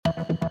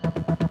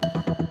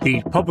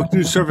The Public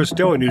News Service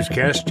Daily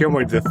Newscast,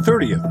 January the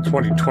 30th,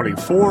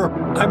 2024.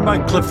 I'm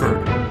Mike Clifford.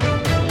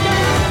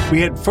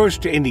 We head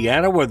first to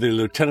Indiana, where the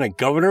Lieutenant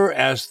Governor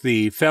asked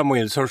the Family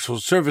and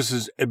Social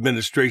Services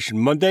Administration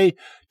Monday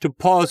to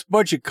pause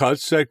budget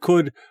cuts that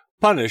could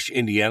punish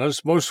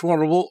Indiana's most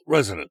vulnerable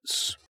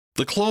residents.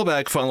 The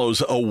clawback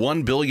follows a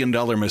 $1 billion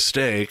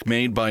mistake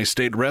made by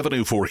state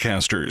revenue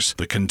forecasters.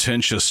 The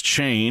contentious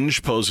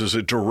change poses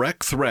a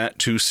direct threat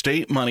to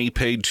state money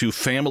paid to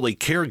family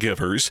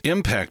caregivers,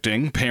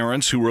 impacting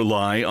parents who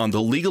rely on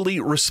the Legally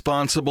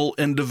Responsible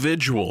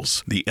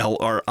Individuals, the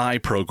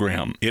LRI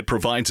program. It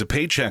provides a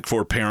paycheck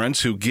for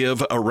parents who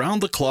give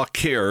around-the-clock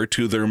care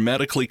to their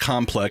medically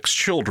complex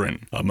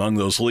children. Among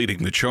those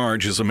leading the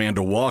charge is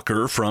Amanda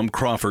Walker from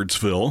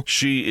Crawfordsville.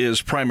 She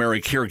is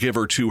primary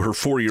caregiver to her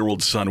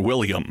 4-year-old son,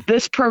 William.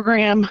 This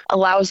program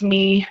allows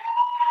me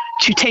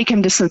to take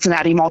him to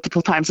Cincinnati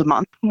multiple times a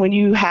month when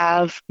you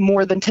have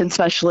more than 10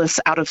 specialists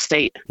out of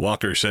state.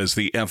 Walker says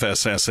the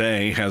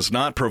FSSA has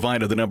not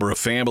provided the number of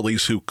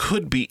families who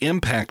could be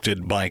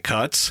impacted by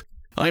cuts.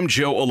 I'm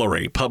Joe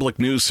Ullery, Public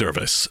News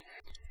Service.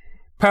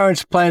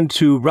 Parents plan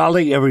to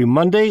rally every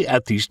Monday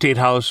at the State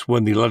House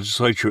when the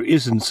legislature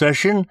is in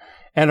session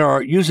and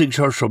are using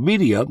social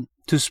media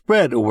to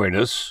spread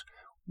awareness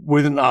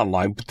with an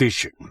online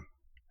petition.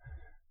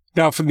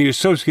 Now, from the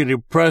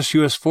Associated Press,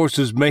 U.S.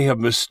 forces may have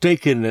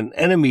mistaken an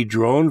enemy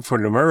drone for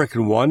an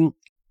American one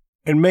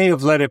and may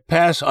have let it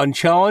pass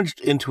unchallenged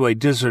into a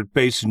desert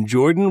base in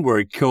Jordan, where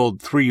it killed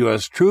 3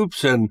 U.S.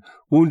 troops and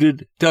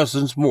wounded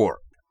dozens more.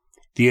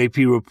 The AP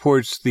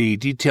reports the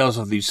details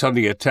of the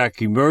Sunday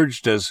attack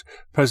emerged as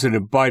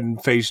President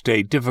Biden faced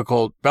a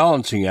difficult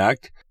balancing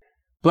act,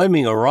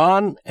 blaming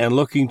Iran and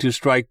looking to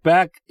strike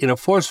back in a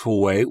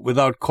forceful way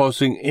without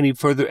causing any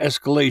further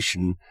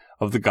escalation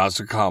of the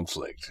Gaza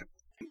conflict.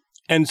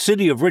 And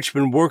City of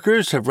Richmond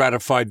workers have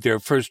ratified their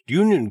first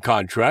union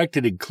contract.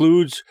 It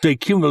includes a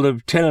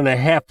cumulative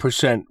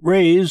 10.5%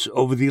 raise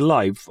over the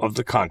life of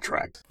the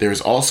contract. There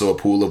is also a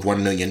pool of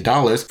 $1 million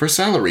for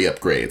salary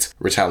upgrades,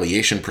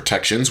 retaliation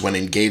protections when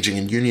engaging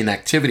in union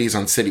activities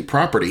on city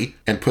property,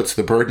 and puts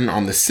the burden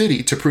on the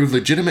city to prove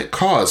legitimate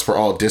cause for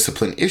all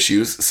discipline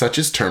issues such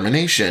as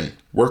termination.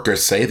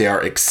 Workers say they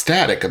are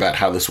ecstatic about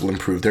how this will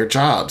improve their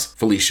jobs.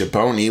 Felicia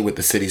Boney with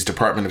the city's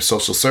Department of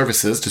Social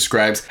Services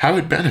describes how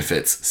it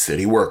benefits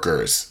city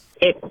workers.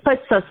 It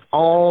puts us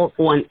all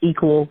on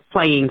equal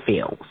playing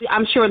fields.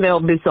 I'm sure there'll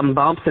be some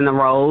bumps in the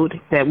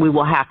road that we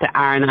will have to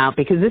iron out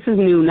because this is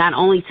new not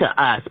only to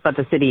us, but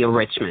the city of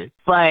Richmond.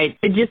 But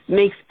it just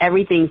makes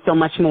everything so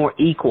much more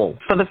equal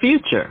for the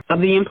future of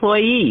the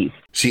employees.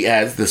 She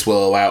adds this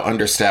will allow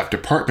understaffed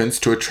departments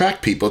to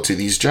attract people to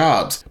these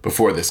jobs.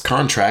 Before this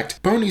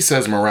contract, Boney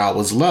says morale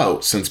was low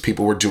since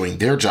people were doing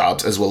their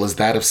jobs as well as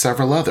that of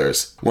several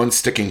others. One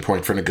sticking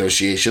point for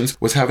negotiations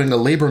was having a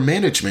labor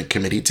management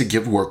committee to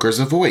give workers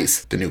a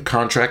voice. The new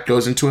contract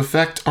goes into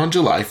effect on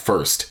July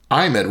 1st.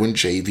 I'm Edwin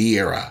J.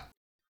 Vieira.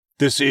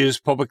 This is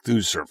Public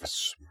News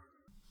Service.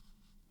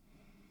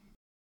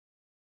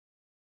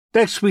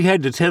 Next, we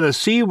head to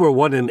Tennessee, where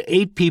 1 in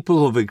 8 people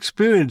who have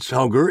experienced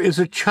hunger is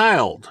a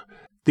child.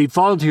 The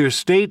volunteer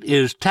state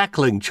is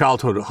tackling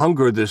childhood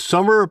hunger this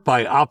summer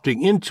by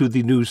opting into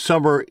the new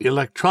Summer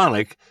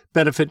Electronic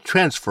Benefit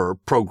Transfer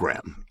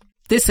Program.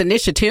 This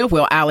initiative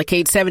will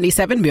allocate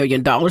 $77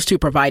 million to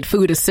provide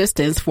food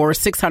assistance for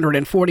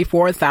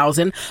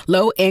 644,000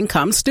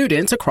 low-income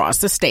students across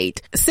the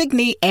state.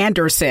 Signe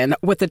Anderson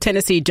with the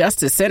Tennessee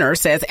Justice Center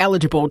says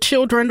eligible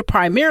children,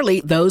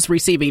 primarily those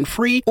receiving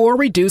free or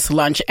reduced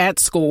lunch at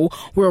school,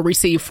 will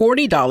receive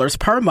 $40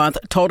 per month,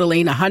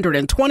 totaling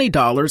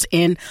 $120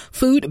 in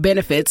food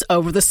benefits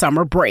over the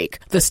summer break.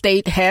 The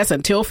state has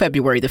until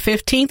February the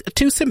 15th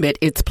to submit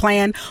its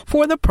plan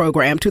for the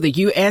program to the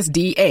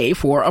USDA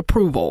for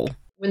approval.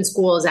 When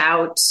school is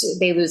out,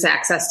 they lose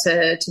access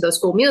to those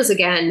school meals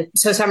again.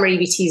 So summer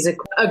EBT is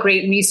a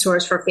great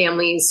resource for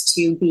families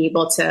to be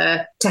able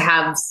to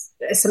have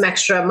some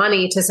extra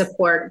money to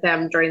support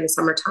them during the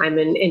summertime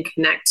and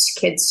connect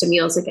kids to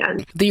meals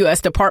again. The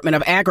U.S. Department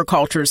of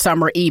Agriculture's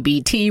summer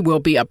EBT will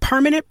be a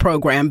permanent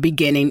program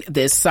beginning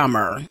this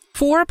summer.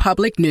 For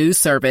Public News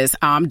Service,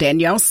 I'm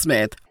Danielle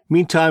Smith.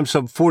 Meantime,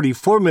 some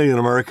 44 million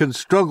Americans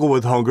struggle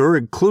with hunger,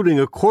 including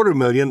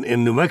 250,000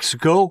 in New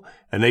Mexico.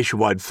 A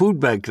nationwide food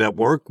bank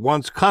network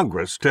wants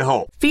Congress to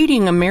help.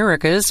 Feeding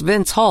America's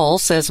Vince Hall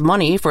says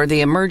money for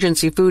the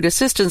Emergency Food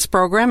Assistance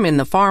Program in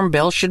the Farm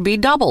Bill should be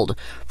doubled,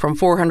 from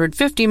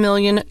 $450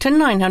 million to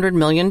 $900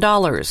 million.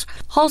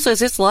 Hall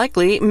says it's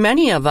likely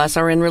many of us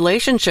are in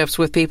relationships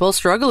with people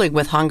struggling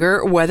with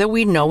hunger, whether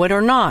we know it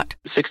or not.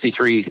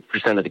 63%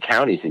 of the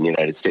counties in the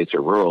United States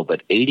are rural,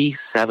 but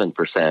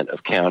 87%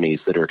 of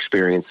counties that are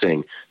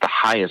experiencing the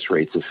highest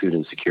rates of food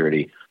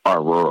insecurity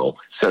are rural.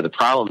 So the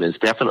problem is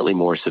definitely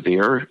more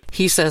severe.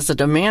 He says the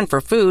demand for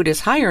food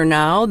is higher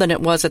now than it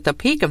was at the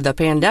peak of the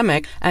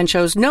pandemic and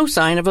shows no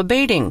sign of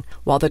abating,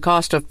 while the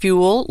cost of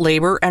fuel,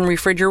 labor, and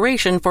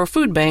refrigeration for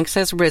food banks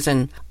has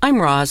risen.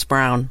 I'm Roz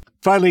Brown.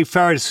 Finally,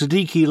 Farid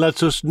Siddiqui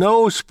lets us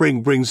know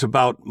spring brings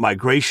about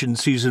migration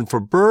season for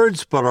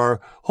birds, but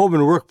our home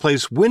and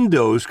workplace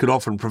windows can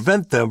often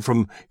prevent them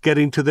from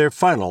getting to their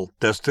final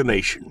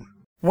destination.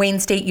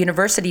 Wayne State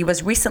University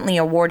was recently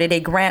awarded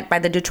a grant by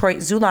the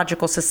Detroit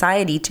Zoological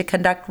Society to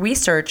conduct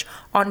research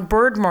on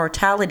bird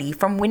mortality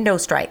from window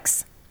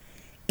strikes.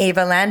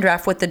 Ava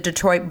Landraff with the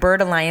Detroit Bird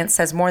Alliance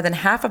says more than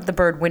half of the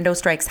bird window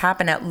strikes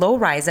happen at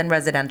low-rise and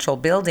residential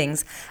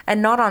buildings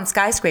and not on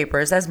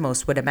skyscrapers as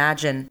most would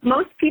imagine.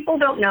 Most people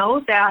don't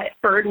know that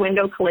bird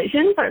window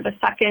collisions are the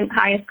second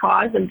highest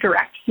cause of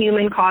direct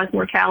human-caused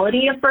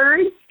mortality of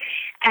birds,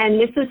 and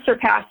this is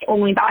surpassed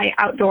only by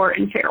outdoor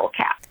and feral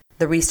cats.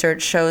 The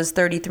research shows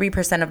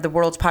 33% of the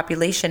world's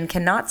population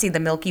cannot see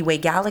the Milky Way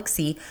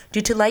galaxy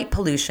due to light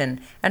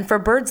pollution, and for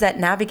birds that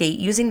navigate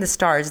using the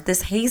stars,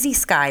 this hazy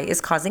sky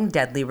is causing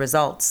deadly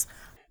results.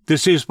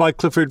 This is Mike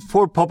Clifford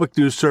for Public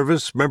News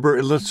Service, member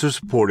and listener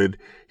supported.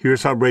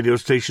 Here's on radio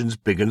stations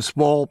big and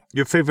small,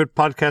 your favorite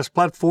podcast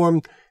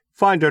platform.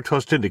 Find our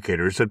trust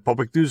indicators at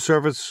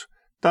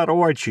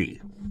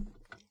publicnewsservice.org.